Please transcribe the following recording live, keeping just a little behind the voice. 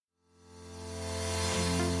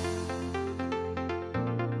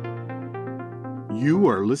You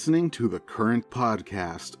are listening to the Current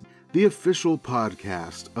Podcast, the official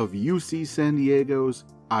podcast of UC San Diego's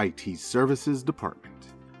IT Services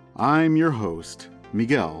Department. I'm your host,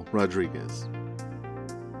 Miguel Rodriguez.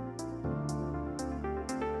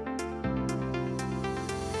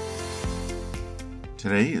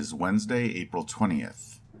 Today is Wednesday, April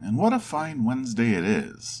 20th, and what a fine Wednesday it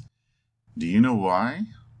is. Do you know why?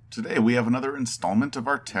 Today we have another installment of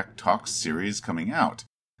our Tech Talk series coming out.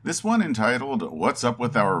 This one entitled What's Up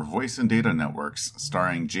with Our Voice and Data Networks,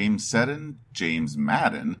 starring James Seddon, James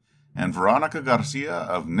Madden, and Veronica Garcia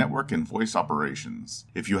of Network and Voice Operations.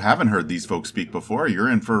 If you haven't heard these folks speak before, you're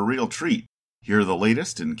in for a real treat. Hear the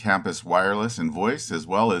latest in campus wireless and voice, as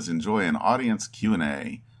well as enjoy an audience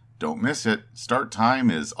Q&A. Don't miss it. Start time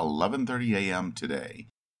is 11:30 a.m. today.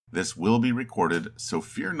 This will be recorded, so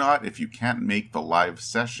fear not if you can't make the live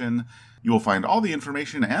session. You will find all the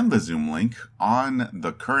information and the Zoom link on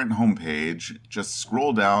the current homepage. Just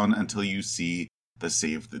scroll down until you see the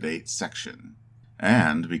Save the Date section.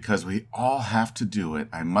 And because we all have to do it,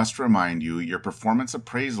 I must remind you your performance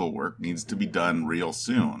appraisal work needs to be done real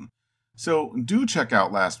soon. So do check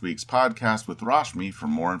out last week's podcast with Rashmi for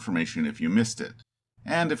more information if you missed it.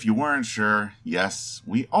 And if you weren't sure, yes,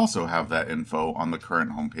 we also have that info on the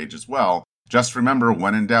current homepage as well. Just remember,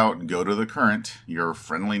 when in doubt, go to the Current, your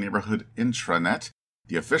friendly neighborhood intranet,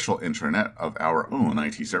 the official intranet of our own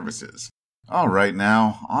IT services. All right,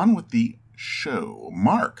 now, on with the show.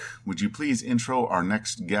 Mark, would you please intro our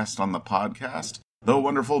next guest on the podcast, the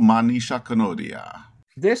wonderful Manisha Kanodia?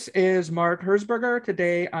 This is Mark Herzberger.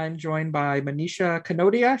 Today, I'm joined by Manisha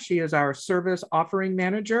Kanodia. She is our Service Offering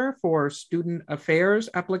Manager for Student Affairs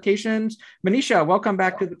Applications. Manisha, welcome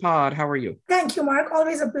back to the pod. How are you? Thank you, Mark.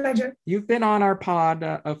 Always a pleasure. You've been on our pod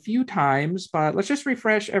a few times, but let's just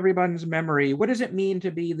refresh everyone's memory. What does it mean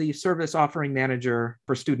to be the Service Offering Manager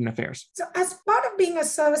for Student Affairs? So as part of being a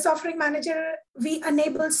Service Offering Manager, we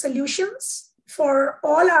enable solutions for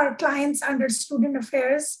all our clients under student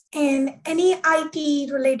affairs and any IT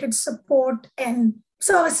related support and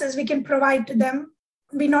services we can provide to them.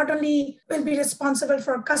 We not only will be responsible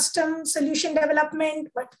for custom solution development,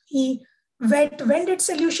 but we vet vended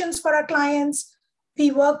solutions for our clients.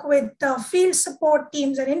 We work with field support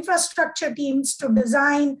teams and infrastructure teams to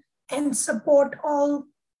design and support all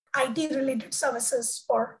IT related services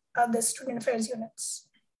for the student affairs units.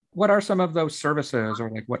 What are some of those services or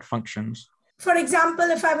what functions? For example,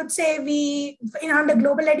 if I would say under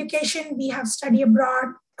global education, we have study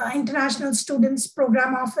abroad, international students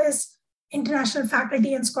program office, international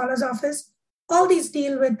faculty and scholars office. All these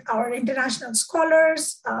deal with our international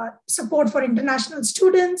scholars, support for international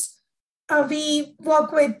students. We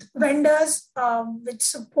work with vendors which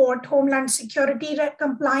support homeland security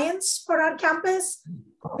compliance for our campus.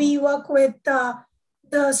 We work with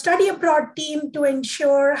the study abroad team to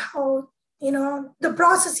ensure how the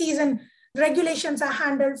processes and regulations are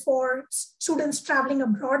handled for students traveling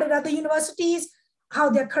abroad at other universities, how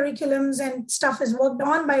their curriculums and stuff is worked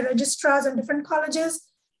on by registrars and different colleges.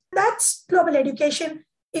 That's global education.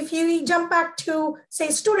 If you jump back to, say,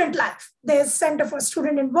 student life, there's Center for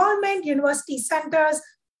Student Involvement, university centers,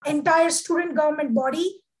 entire student government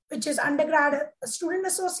body, which is undergrad student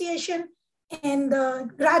association, and the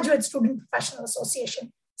graduate student professional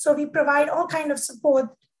association. So we provide all kind of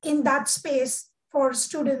support in that space for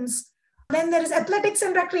students. Then there is athletics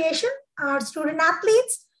and recreation, our student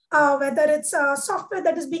athletes, whether it's software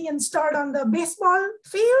that is being installed on the baseball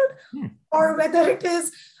field, or whether it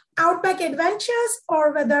is Outback Adventures,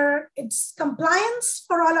 or whether it's compliance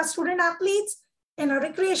for all our student athletes and our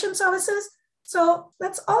recreation services. So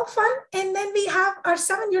that's all fun. And then we have our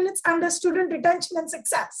 7 units under student retention and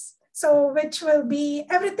success. So which will be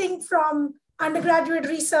everything from undergraduate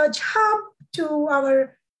research hub to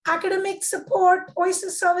our academic support,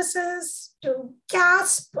 OASIS services, to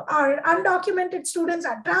CASP, our undocumented students,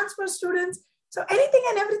 our transfer students. So anything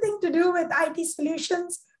and everything to do with IT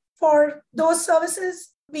solutions for those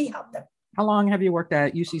services, we help them. How long have you worked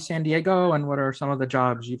at UC San Diego, and what are some of the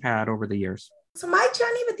jobs you've had over the years? So my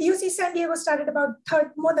journey with UC San Diego started about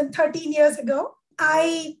more than 13 years ago.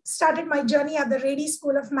 I started my journey at the Rady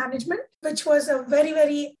School of Management, which was a very,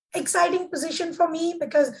 very exciting position for me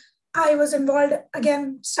because I was involved,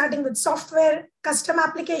 again, starting with software, custom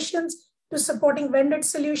applications to supporting vended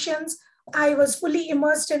solutions. I was fully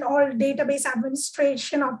immersed in all database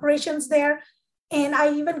administration operations there. And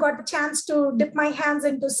I even got a chance to dip my hands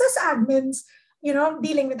into sysadmins,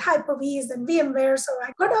 dealing with Hyper-Vs and VMware. So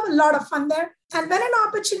I got to have a lot of fun there. And when an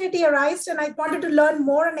opportunity arose and I wanted to learn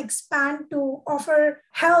more and expand to offer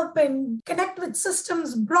help and connect with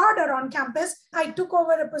systems broader on campus, I took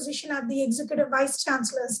over a position at the Executive Vice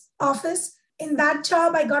Chancellor's office. In that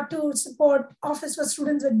job, I got to support Office for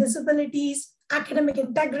Students with Disabilities, Academic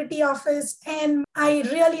Integrity Office, and I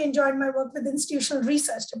really enjoyed my work with institutional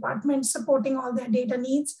research departments, supporting all their data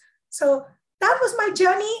needs. So that was my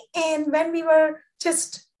journey. And when we were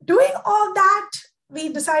just doing all that, we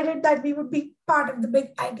decided that we would be part of the big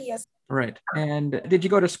ideas. Right. And did you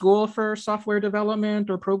go to school for software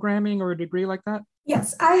development or programming or a degree like that?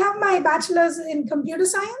 Yes, I have my bachelor's in computer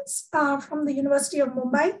science from the University of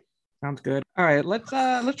Mumbai. Sounds good. All right,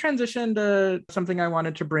 let's transition to something I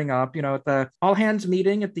wanted to bring up. At the all hands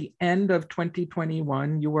meeting at the end of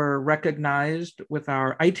 2021, you were recognized with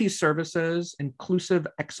our IT Services Inclusive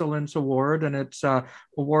Excellence Award, and it's an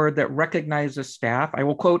award that recognizes staff, I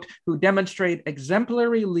will quote, who demonstrate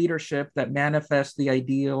exemplary leadership that manifests the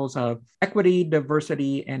ideals of equity,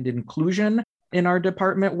 diversity, and inclusion in our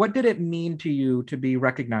department. What did it mean to you to be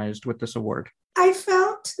recognized with this award? I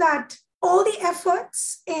felt that all the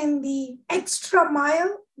efforts and the extra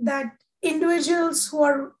mile that individuals who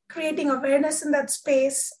are creating awareness in that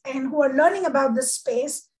space and who are learning about this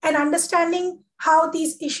space and understanding how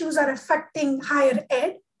these issues are affecting higher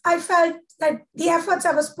ed, I felt that the efforts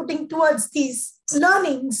I was putting towards these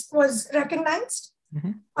learnings was recognized.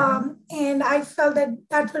 Mm-hmm. And I felt that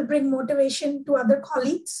that will bring motivation to other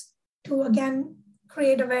colleagues to, again,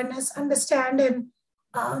 create awareness, understand, and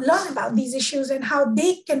learn about these issues and how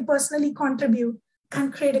they can personally contribute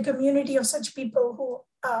and create a community of such people who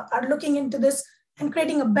are looking into this and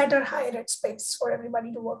creating a better higher ed space for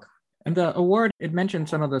everybody to work on. And the award, it mentioned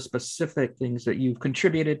some of the specific things that you've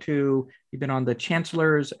contributed to. You've been on the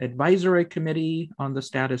Chancellor's Advisory Committee on the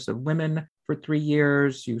Status of Women for 3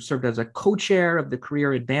 years. You served as a co-chair of the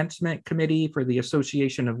Career Advancement Committee for the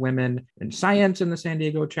Association of Women in Science in the San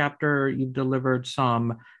Diego chapter. You've delivered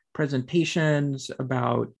some presentations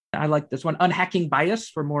about, I like this one, unhacking bias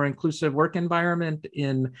for more inclusive work environment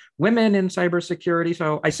in women in cybersecurity.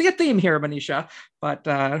 So I see a theme here, Manisha, but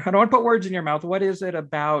I don't want to put words in your mouth. What is it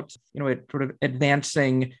about, it sort of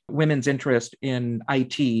advancing women's interest in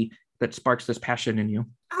IT that sparks this passion in you?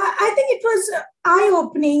 I think it was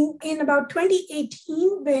eye-opening in about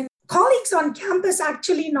 2018 when colleagues on campus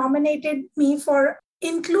actually nominated me for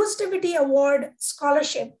Inclusivity Award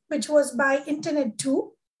Scholarship, which was by Internet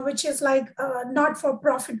 2. Which is like a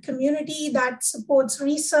not-for-profit community that supports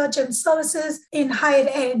research and services in higher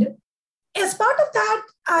ed. As part of that,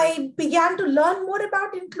 I began to learn more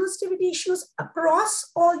about inclusivity issues across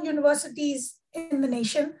all universities in the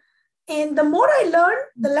nation. And the more I learned,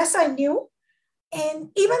 the less I knew. And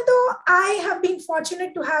even though I have been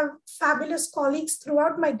fortunate to have fabulous colleagues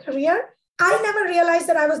throughout my career, I never realized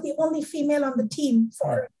that I was the only female on the team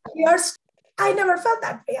for years. I never felt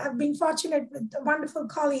that way. I've been fortunate with wonderful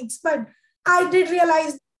colleagues, but I did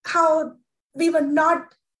realize how we were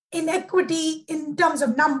not in equity in terms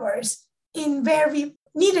of numbers in where we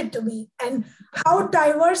needed to be, and how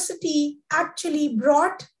diversity actually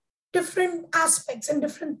brought different aspects and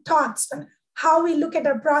different thoughts on how we look at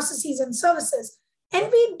our processes and services.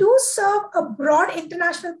 And we do serve a broad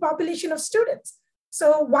international population of students.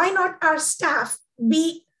 So why not our staff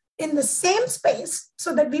be in the same space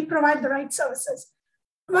so that we provide the right services?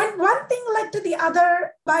 One thing led to the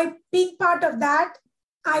other. By being part of that,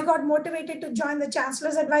 I got motivated to join the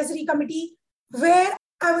Chancellor's Advisory Committee, where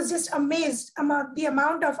I was just amazed about the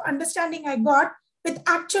amount of understanding I got with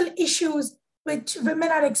actual issues which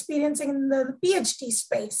women are experiencing in the PhD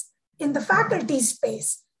space, in the faculty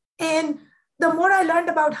space. And the more I learned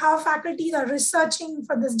about how faculties are researching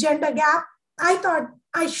for this gender gap, I thought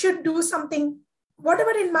I should do something,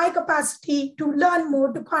 whatever in my capacity, to learn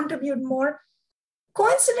more, to contribute more.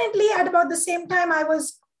 Coincidentally, at about the same time, I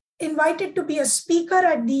was invited to be a speaker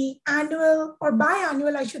at the annual, or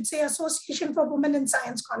biannual, I should say, Association for Women in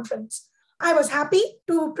Science conference. I was happy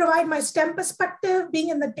to provide my STEM perspective, being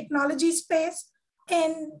in the technology space.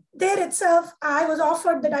 And there itself, I was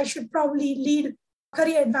offered that I should probably lead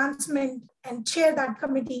career advancement and chair that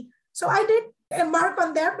committee. So I did embark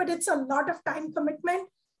on that, but it's a lot of time commitment.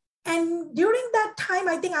 And during that time,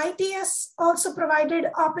 I think ITS also provided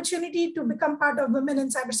opportunity to become part of Women in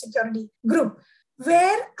Cybersecurity group,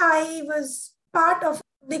 where I was part of,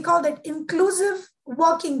 they called it inclusive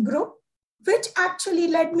working group, which actually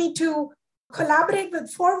led me to collaborate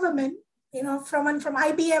with 4 women, from one from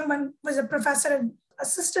IBM, one was a professor,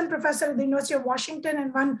 assistant professor at the University of Washington,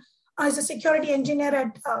 and one is a security engineer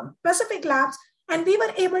at Pacific Labs. And we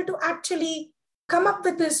were able to actually come up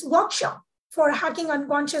with this workshop for hacking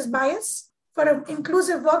unconscious bias for an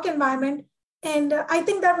inclusive work environment. And I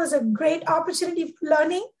think that was a great opportunity for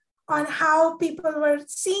learning on how people were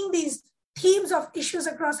seeing these themes of issues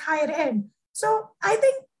across higher ed. So I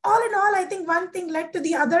think all in all, I think one thing led to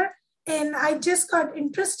the other. And I just got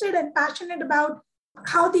interested and passionate about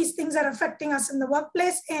how these things are affecting us in the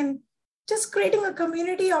workplace and just creating a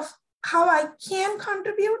community of how I can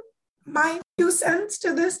contribute my 2 cents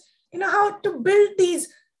to this, how to build these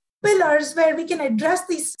pillars where we can address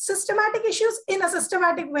these systematic issues in a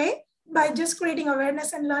systematic way by just creating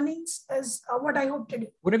awareness and learnings is what I hope to do.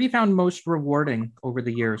 What have you found most rewarding over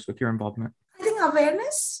the years with your involvement? I think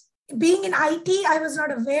awareness. Being in IT, I was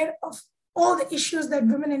not aware of all the issues that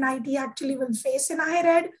women in IT actually will face in higher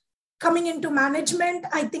ed. Coming into management,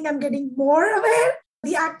 I think I'm getting more aware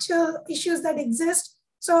the actual issues that exist.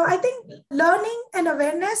 So I think learning and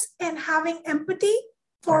awareness and having empathy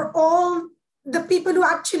for all the people who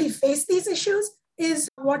actually face these issues is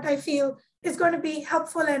what I feel is going to be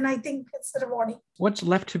helpful, and I think it's rewarding. What's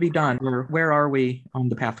left to be done, or where are we on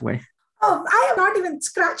the pathway? Oh, I have not even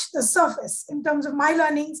scratched the surface in terms of my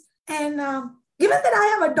learnings. And given that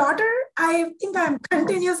I have a daughter, I think I'm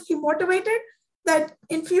continuously motivated that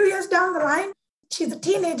in few years down the line, she's a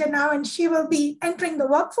teenager now and she will be entering the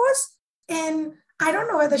workforce. And I don't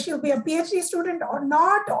know whether she'll be a PhD student or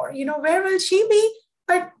not, or, where will she be?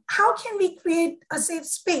 But how can we create a safe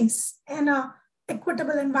space and a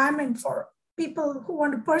equitable environment for people who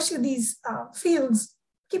want to pursue these fields?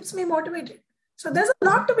 Keeps me motivated. So there's a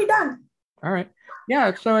lot to be done. All right.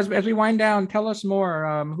 Yeah. So as we wind down, tell us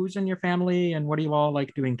more. Who's in your family and what do you all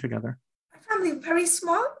like doing together? My family is very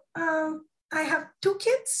small. I have 2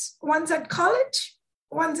 kids. One's at college,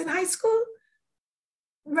 one's in high school.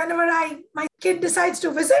 Whenever my kid decides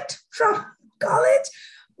to visit from college,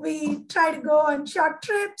 we try to go on short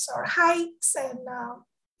trips or hikes. And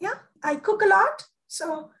I cook a lot.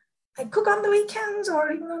 So I cook on the weekends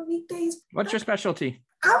or even on weekdays. What's your specialty?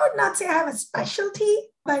 I would not say I have a specialty,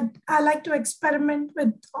 but I like to experiment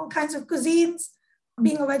with all kinds of cuisines.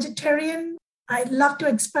 Being a vegetarian, I love to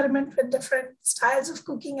experiment with different styles of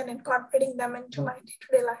cooking and incorporating them into my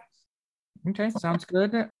day-to-day life. Okay, sounds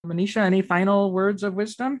good. Manisha, any final words of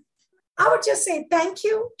wisdom? I would just say thank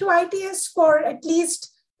you to ITS for at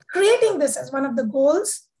least creating this as one of the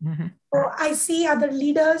goals. Mm-hmm. So I see other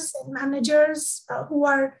leaders and managers who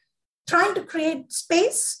are trying to create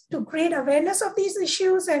space to create awareness of these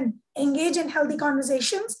issues and engage in healthy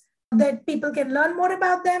conversations that people can learn more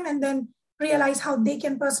about them and then realize how they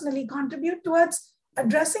can personally contribute towards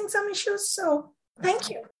addressing some issues. So thank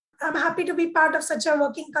you. I'm happy to be part of such a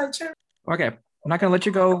working culture. Okay. I'm not going to let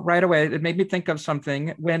you go right away. It made me think of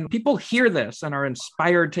something. When people hear this and are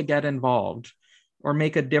inspired to get involved or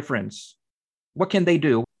make a difference, what can they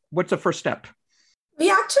do? What's the first step? We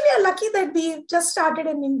actually are lucky that we just started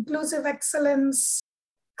an inclusive excellence.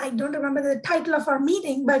 I don't remember the title of our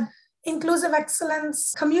meeting, but inclusive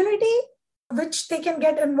excellence community, which they can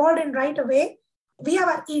get involved in right away. We have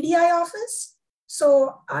our EDI office.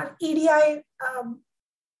 So our EDI,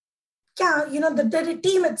 the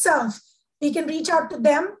team itself, we can reach out to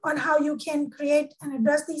them on how you can create and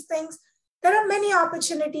address these things. There are many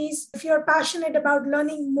opportunities. If you're passionate about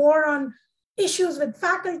learning more on issues with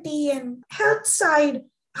faculty and health side,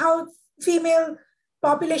 how female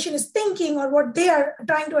population is thinking or what they are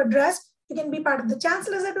trying to address, you can be part of the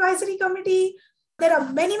Chancellor's Advisory Committee. There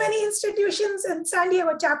are many, many institutions in San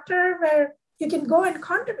Diego chapter where you can go and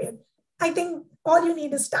contribute. I think all you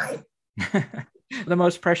need is time. The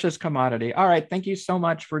most precious commodity. All right. Thank you so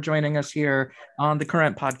much for joining us here on the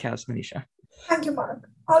Current Podcast, Manisha. Thank you, Mark.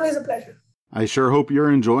 Always a pleasure. I sure hope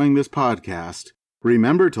you're enjoying this podcast.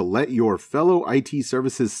 Remember to let your fellow IT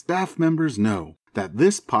services staff members know that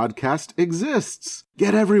this podcast exists.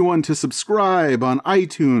 Get everyone to subscribe on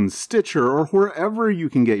iTunes, Stitcher, or wherever you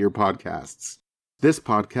can get your podcasts. This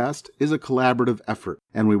podcast is a collaborative effort,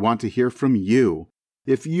 and we want to hear from you.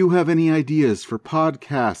 If you have any ideas for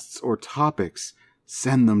podcasts or topics,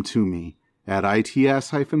 send them to me at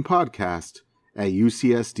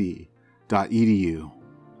its-podcast@ucsd.edu.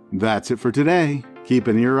 That's it for today. Keep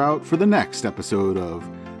an ear out for the next episode of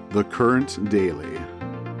The Current Daily.